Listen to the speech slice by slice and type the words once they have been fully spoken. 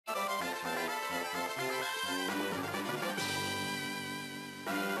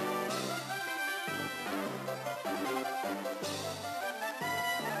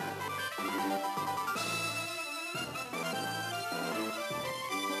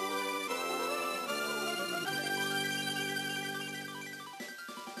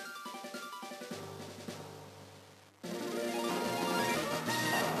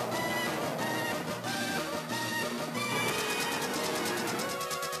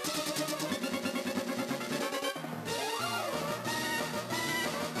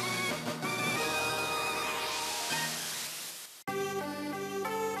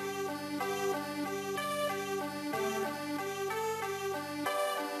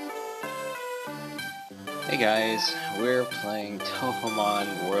Hey guys, we're playing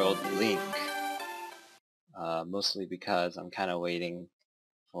Touhoumon World Link. Mostly because I'm kind of waiting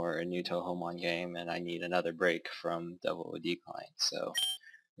for a new Touhoumon game and I need another break from Double Decline. So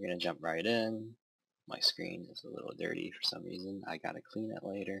we're gonna jump right in. My screen is a little dirty for some reason. I gotta clean it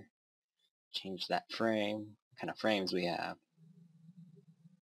later. Change that frame. What kind of frames we have?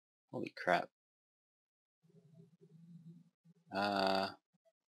 Holy crap.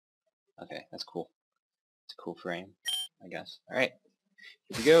 Okay, that's cool. It's a cool frame, I guess. Alright,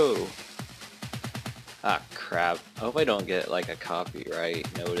 here we go. Ah, crap. I hope I don't get like a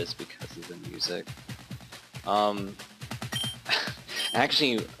copyright notice because of the music.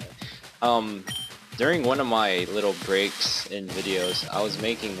 Actually, during one of my little breaks in videos, I was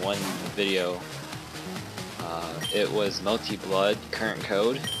making one video. It was Multi Blood Current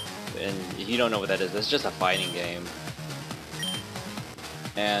Code, and if you don't know what that is, it's just a fighting game.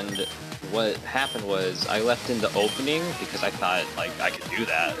 And what happened was I left in the opening because I thought like I could do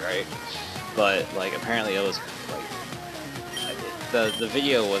that, right? But like apparently it was like the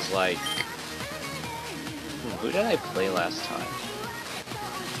video was like, who did I play last time?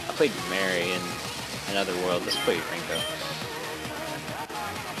 I played Mary in Another World. Let's play Ringo.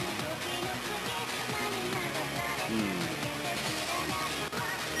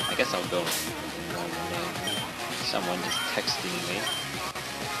 I guess I'll go. Someone just texting me.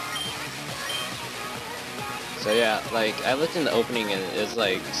 So yeah, like I looked in the opening and it's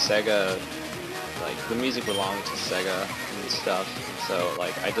like Sega, like the music belonged to Sega and stuff. So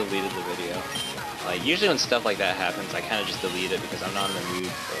like I deleted the video. Like usually when stuff like that happens, I kind of just delete it because I'm not in the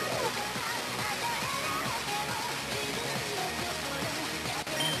mood for like.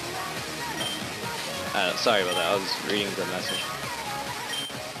 I don't know, sorry about that. I was reading the message.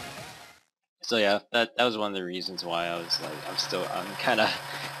 So yeah, that was one of the reasons why I was like, I'm kind of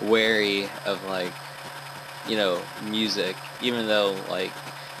wary of like, you know, music, even though like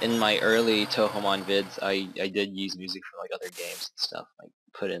in my early Touhoumon vids I did use music for like other games and stuff, like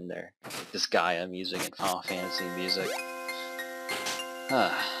put in there like this Gaia music and Final Fantasy music.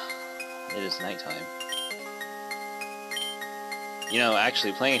 It is nighttime. You know,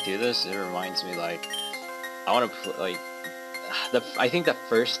 actually playing through this, it reminds me like I want to like I think the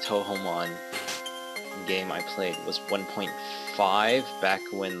first Touhoumon game I played was 1.5 back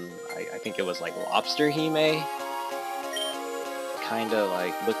when I think it was like Lobster Hime. Kinda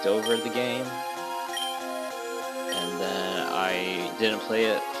like looked over the game, and then I didn't play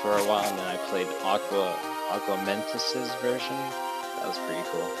it for a while, and then I played Aqua Mentis's version. That was pretty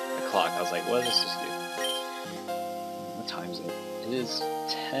cool. The clock, I was like, what does this do? What time is it? It is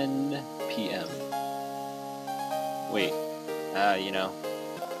 10 p.m. Wait, you know,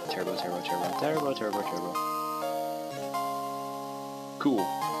 turbo. Cool.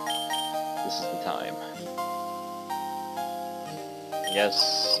 This is the time.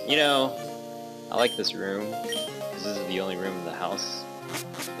 Yes, you know, I like this room, because this is the only room in the house.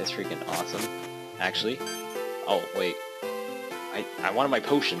 It's freaking awesome. Actually, oh wait, I wanted my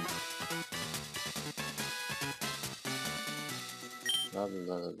potion. Blah,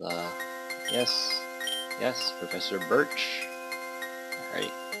 blah, blah, blah. Yes, Professor Birch.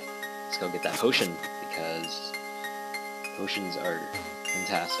 Alright, let's go get that potion, because potions are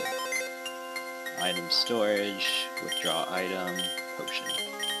fantastic. Item storage, withdraw item, potion.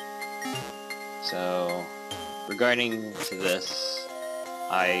 So, regarding to this,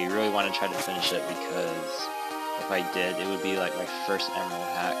 I really want to try to finish it because if I did, it would be like my first emerald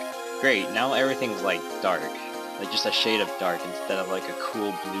hack. Great, now everything's like dark, like just a shade of dark instead of like a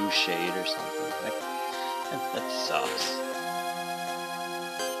cool blue shade or something. That sucks.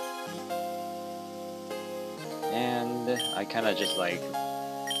 And I kind of just like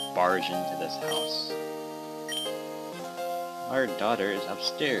barge into this house. Our daughter is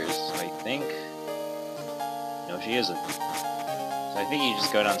upstairs, I think. No, she isn't. So I think you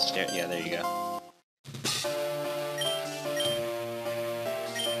just go downstairs. Yeah, there you go.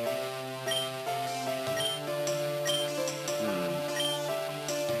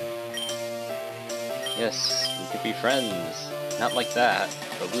 Yes, we could be friends. Not like that,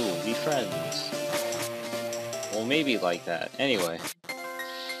 but we will be friends. Well, maybe like that. Anyway.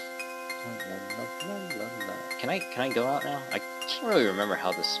 Can I go out now? I can't really remember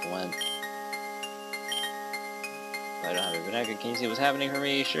how this went. I don't have a banana. Can you see what's happening for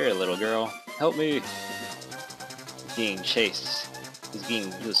me? Sure, little girl. Help me! He's being chased. He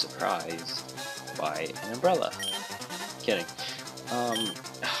was surprised by an umbrella. Kidding. Oh,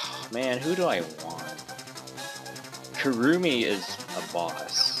 man, who do I want? Kurumi is a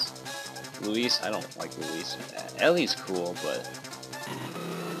boss. Luis, I don't like Luis. Ellie's cool, but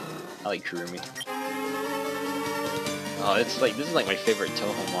I like Kurumi. Oh, it's like, this is like my favorite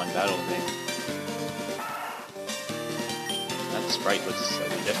Touhoumon battle thing. That sprite looks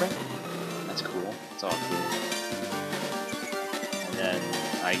slightly different. That's cool. It's all cool. And then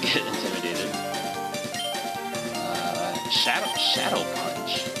I get intimidated. Shadow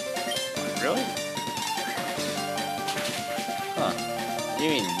Punch. Really? Huh. You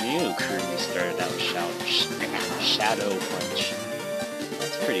knew Kurumi started out with Shadow Punch.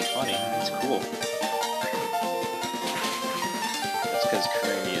 That's pretty funny. It's cool. That's because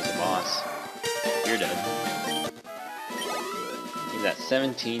Kurumi is a boss. You're dead. Give that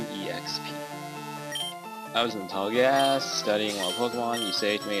 17 EXP. I was in tall gas, studying while Pokemon. You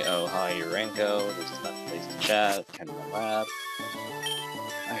saved me. Oh, hi, Urenko. This is not the place to chat. Kind of a lab.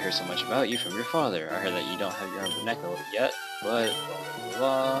 I heard so much about you from your father. I heard that you don't have your own Boneka yet, but blah blah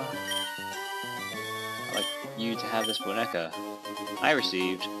blah. I'd like you to have this Boneka. I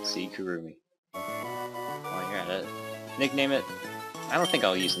received. See Kurumi. While you're at it. Nickname it. I don't think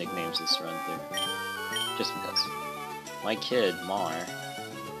I'll use nicknames this run through. Just because. My kid, Mar.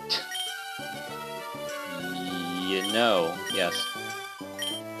 No. Yes.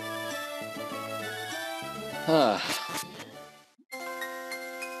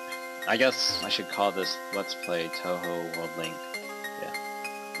 I guess I should call this Let's Play Touhou World Link. Yeah.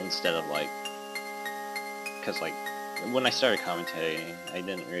 Instead of like, cause like when I started commentating, I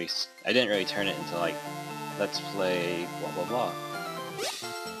didn't really turn it into like Let's Play blah blah blah.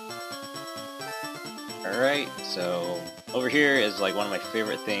 Alright, so over here is like one of my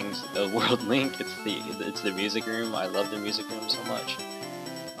favorite things of World Link. It's the music room. I love the music room so much.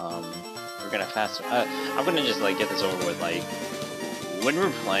 We're gonna I'm gonna just like get this over with. Like when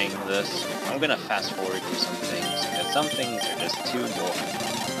we're playing this, I'm gonna fast forward through some things because some things are just too boring.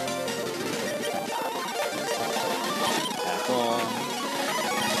 Tackle.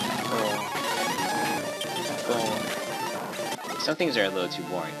 Some things are a little too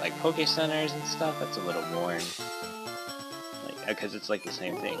boring, like Poke Centers and stuff. That's a little boring, like because it's like the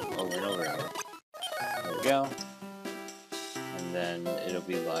same thing over and over again. There we go. And then it'll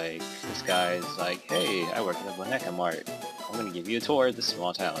be like this guy's like, "Hey, I work at the Boneka Mart. I'm gonna give you a tour of this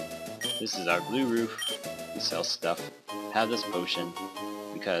small town. This is our blue roof. We sell stuff. Have this potion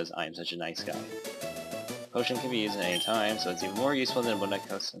because I am such a nice guy. Potion can be used at any time, so it's even more useful than a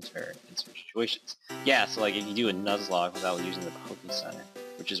Boneka Center in some situations." Yeah, so like if you do a Nuzlocke without using the Poke Center,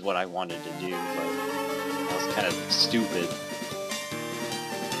 which is what I wanted to do, but that was kind of stupid.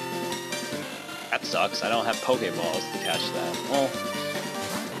 That sucks. I don't have Pokeballs to catch that. Well,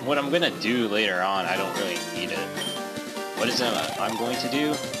 what I'm gonna do later on, I don't really need it. What is it I'm going to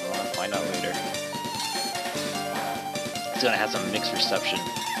do? Well, I'll find out later. It's gonna have some mixed reception.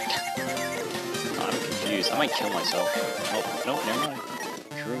 I'm confused. I might kill myself. Oh, no, never mind.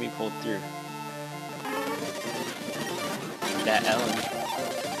 Kurumi pulled through. That Ellen.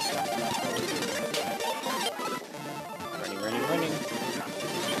 Running.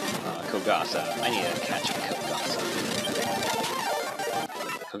 Kogasa. I need to catch Kogasa.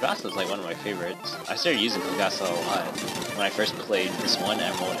 Kogasa is like one of my favorites. I started using Kogasa a lot when I first played this one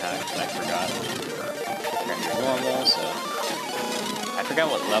Emerald Hack that I forgot. Normal, so I forgot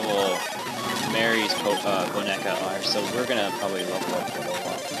what level Mary's Boneka are, so we're gonna probably level up for a little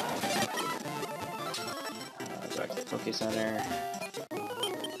while. Go back to the Poke Center.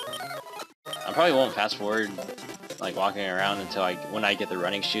 I probably won't fast forward like walking around until when I get the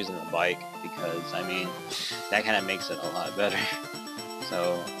running shoes and the bike, because I mean that kind of makes it a lot better.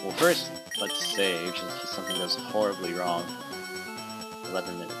 So, well, first let's save just in case something goes horribly wrong.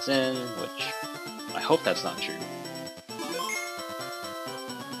 11 minutes in, which I hope that's not true.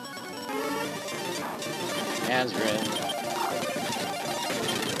 Azrin.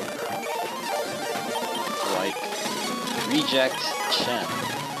 Like, reject Chen. I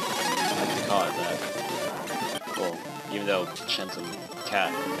like to call it that. Cool. Even though Chen's a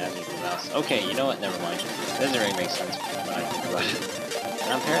cat and Azrin's a mouse. Okay, you know what? Never mind. It doesn't really make sense when I think about it.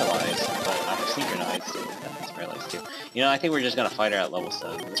 And I'm paralyzed, but I'm synchronized, so that's paralyzed too. You know, I think we're just gonna fight her at level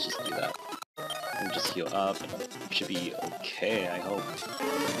 7. Let's just do that. And just heal up. Should be okay, I hope.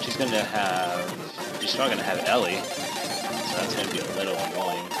 She's probably gonna have Ellie, so that's gonna be a little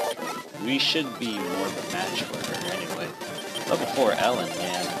annoying. We should be more of a match for her anyway. Level 4 Ellen,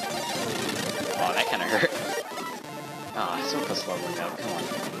 man. Wow, that kinda hurt. Ah, so close to leveling up, come on.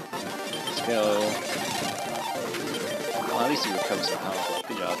 Let's go. Well, at least we recovered some health.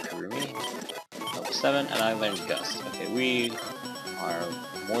 Good job, Kurumi. Level 7, and I learned Gust. Okay, we are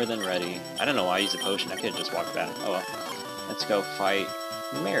more than ready. I don't know why I used a potion, I could've just walked back. Oh well. Let's go fight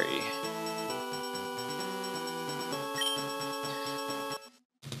Mary.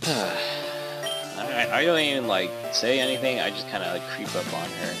 Alright. I don't even like say anything. I just kind of like creep up on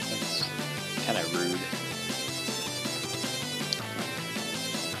her. That's kind of rude.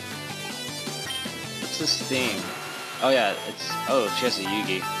 What's this thing? Oh yeah, she has a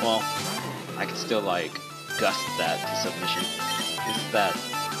Yugi. Well, I can still like gust that to submission. This is that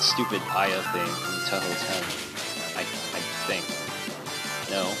stupid Aya thing from Touhoumon 10. I think.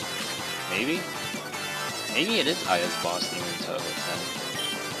 No. Maybe? Maybe it is Aya's boss theme in Touhoumon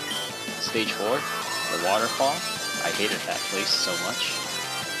 10. Stage 4, the waterfall. I hated that place so much.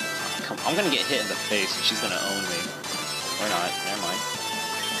 I'm gonna get hit in the face and she's gonna own me. Or not, never mind.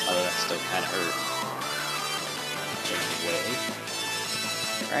 Although that still kinda hurt. Away.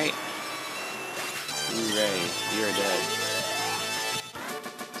 Right? Hooray, you're dead.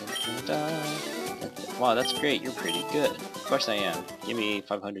 Wow, that's great, you're pretty good. Of course I am. Give me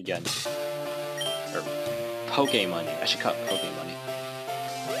 500 yen. Or Poke money. I should cut Poke money.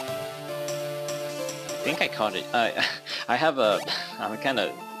 I think I caught it. I have a... I'm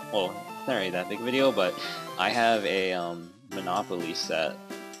kinda... Well, it's not really that big video, but I have a Monopoly set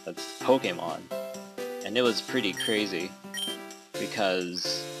that's Pokemon. And it was pretty crazy,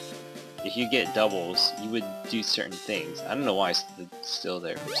 because if you get doubles, you would do certain things. I don't know why it's still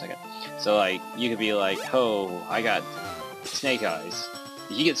there for a second. So like, you could be like, oh, I got Snake Eyes.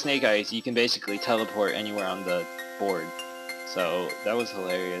 If you get Snake Eyes, you can basically teleport anywhere on the board. So that was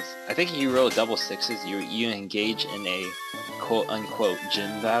hilarious. I think if you roll double sixes, you engage in a quote-unquote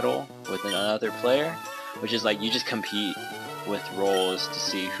gym battle with another player, which is like you just compete with rolls to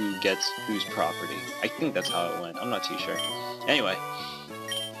see who gets whose property. I think that's how it went. I'm not too sure. Anyway,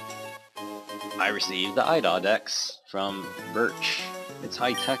 I received the IDAW Dex from Birch. It's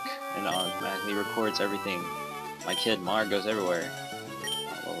high tech and automatically records everything. My kid Mark goes everywhere.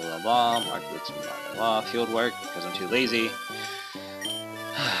 Blah blah blah blah. Mark looks blah blah blah. Field work because I'm too lazy.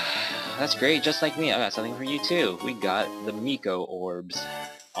 That's great, just like me. I got something for you too. We got the Miko orbs.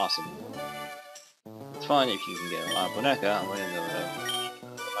 Awesome. It's fun if you can get a Boneka. I'm gonna go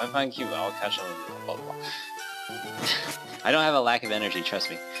if I find Cuba, I'll catch them. Blah blah blah. I don't have a lack of energy, trust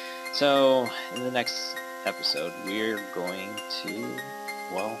me. So in the next episode, we're going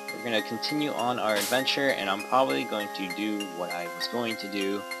to continue on our adventure, and I'm probably going to do what I was going to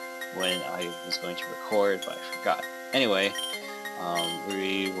do when I was going to record, but I forgot. Anyway,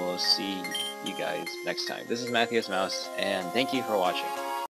 we will see you guys next time. This is Matthews Mouse, and thank you for watching.